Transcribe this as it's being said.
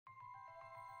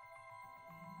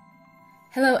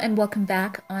Hello and welcome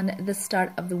back on the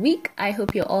start of the week. I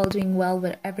hope you're all doing well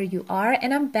wherever you are.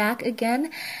 And I'm back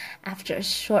again after a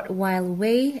short while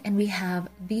away. And we have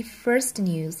the first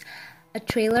news. A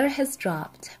trailer has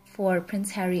dropped for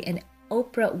Prince Harry and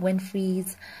Oprah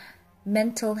Winfrey's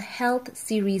mental health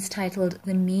series titled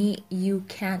The Me You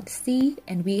Can't See.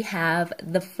 And we have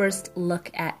the first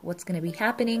look at what's going to be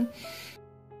happening.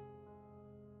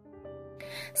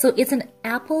 So it's an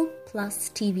Apple Plus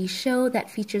TV show that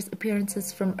features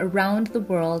appearances from around the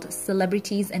world.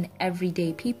 Celebrities and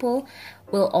everyday people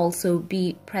will also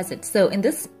be present. So in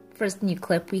this first new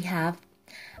clip, we have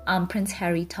Prince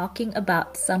Harry talking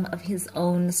about some of his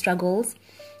own struggles.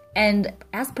 And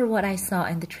as per what I saw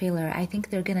in the trailer, I think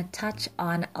they're going to touch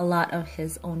on a lot of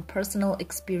his own personal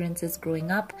experiences growing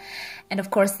up. And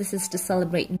of course, this is to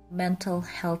celebrate mental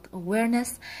health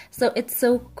awareness. So it's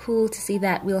so cool to see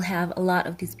that we'll have a lot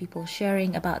of these people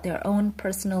sharing about their own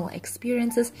personal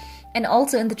experiences. And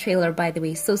also in the trailer, by the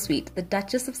way, so sweet, the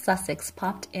Duchess of Sussex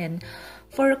popped in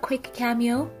for a quick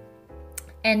cameo.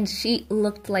 And she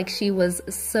looked like she was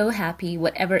so happy,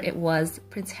 whatever it was.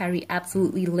 Prince Harry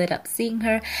absolutely lit up seeing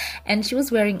her. And she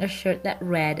was wearing a shirt that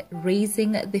read,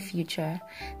 "Raising the Future."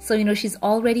 So, you know, she's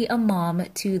already a mom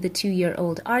to the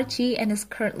 2-year-old Archie and is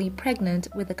currently pregnant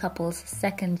with the couple's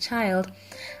second child,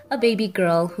 a baby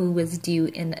girl who was due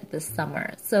in the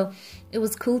summer. So it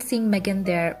was cool seeing Meghan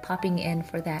there popping in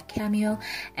for that cameo.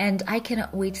 And I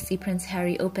cannot wait to see Prince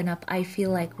Harry open up. I feel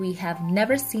like we have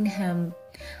never seen him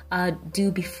do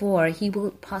before. He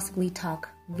will possibly talk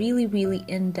really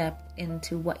in-depth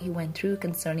into what he went through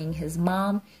concerning his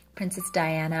mom, Princess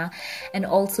Diana, and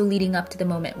also leading up to the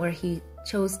moment where he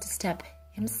chose to step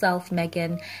himself,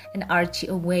 Meghan, and Archie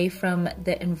away from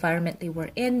the environment they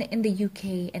were in the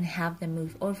UK and have them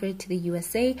move over to the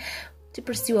USA to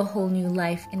pursue a whole new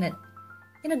life in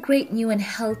a great new and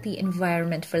healthy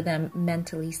environment for them,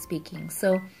 mentally speaking.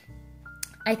 So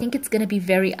I think it's going to be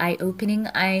very eye-opening.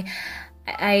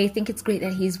 I think it's great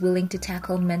that he's willing to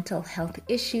tackle mental health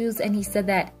issues. And he said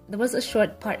that there was a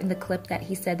short part in the clip that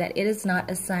he said that it is not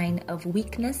a sign of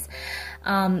weakness,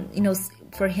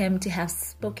 for him to have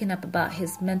spoken up about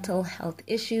his mental health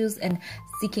issues and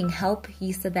seeking help.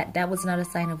 He said that that was not a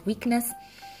sign of weakness.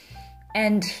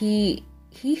 And he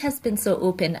has been so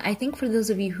open. I think for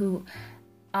those of you who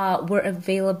were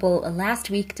available last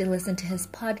week to listen to his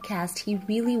podcast, he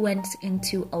really went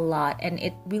into a lot and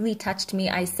it really touched me.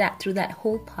 I sat through that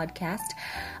whole podcast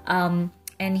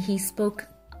and he spoke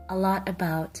a lot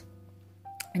about,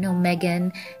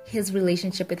 Meghan, his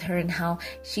relationship with her and how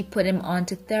she put him on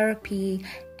to therapy.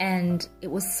 And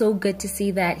it was so good to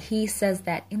see that he says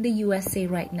that in the USA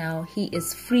right now, he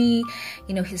is free,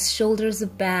 his shoulders are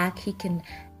back. He can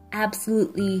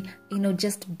absolutely,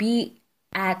 just be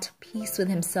at peace with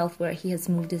himself where he has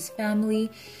moved his family.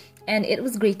 And it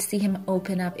was great to see him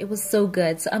open up. It was so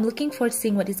good. So I'm looking forward to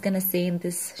seeing what he's going to say in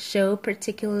this show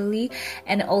particularly.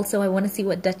 And also I want to see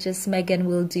what Duchess Meghan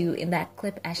will do in that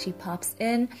clip as she pops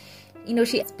in.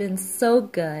 She has been so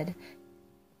good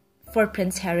for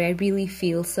Prince Harry. I really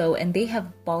feel so. And they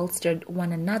have bolstered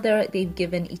one another. They've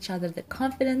given each other the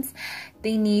confidence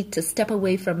they need to step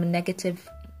away from negative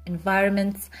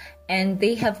environments, and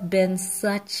they have been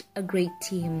such a great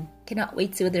team. Cannot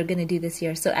wait to see what they're going to do this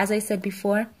year. So as I said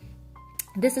before,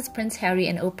 this is Prince Harry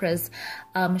and Oprah's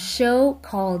show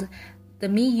called The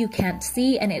Me You Can't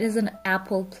See, and it is an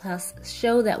Apple Plus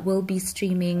show that will be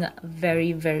streaming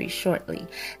very shortly.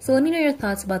 So let me know your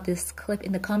thoughts about this clip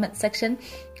in the comment section.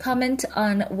 Comment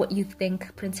on what you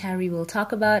think Prince Harry will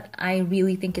talk about. I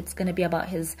really think it's going to be about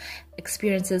his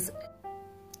experiences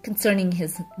concerning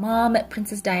his mom,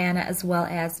 Princess Diana, as well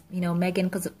as, Meghan,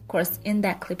 because of course in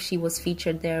that clip she was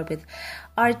featured there with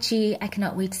Archie. I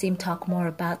cannot wait to see him talk more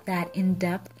about that in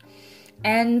depth.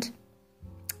 And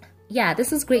yeah,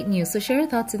 this is great news. So share your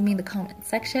thoughts with me in the comment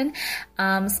section.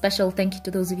 Special thank you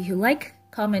to those of you who like,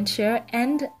 comment, share,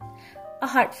 and a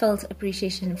heartfelt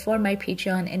appreciation for my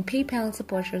Patreon and PayPal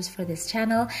supporters for this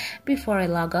channel. Before I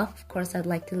log off, of course, I'd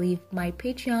like to leave my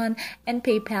Patreon and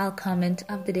PayPal comment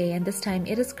of the day. And this time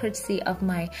it is courtesy of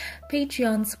my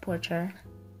Patreon supporter,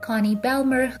 Connie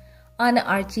Belmer, on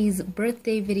Archie's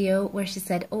birthday video where she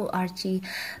said, "Oh, Archie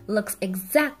looks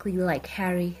exactly like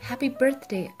Harry. Happy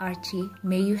birthday, Archie.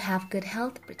 May you have good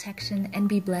health, protection, and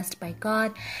be blessed by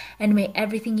God. And may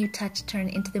everything you touch turn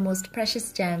into the most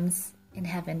precious gems in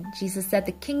heaven. Jesus said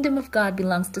the kingdom of God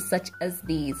belongs to such as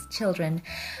these. Children,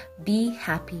 be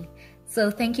happy." So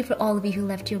thank you for all of you who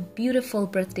left your beautiful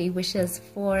birthday wishes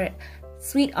for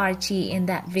sweet Archie in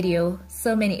that video.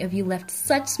 So many of you left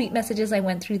such sweet messages. I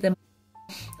went through them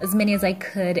as many as I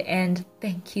could, and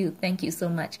thank you so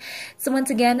much. So once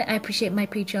again, I appreciate my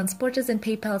Patreon supporters and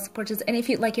PayPal supporters, and if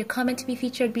you'd like your comment to be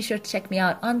featured, be sure to check me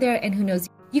out on there, and who knows,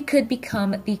 you could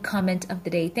become the comment of the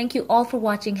day. Thank you all for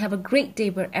watching. Have a great day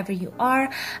wherever you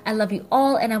are. I love you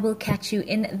all, and I will catch you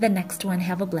in the next one.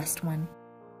 Have a blessed one.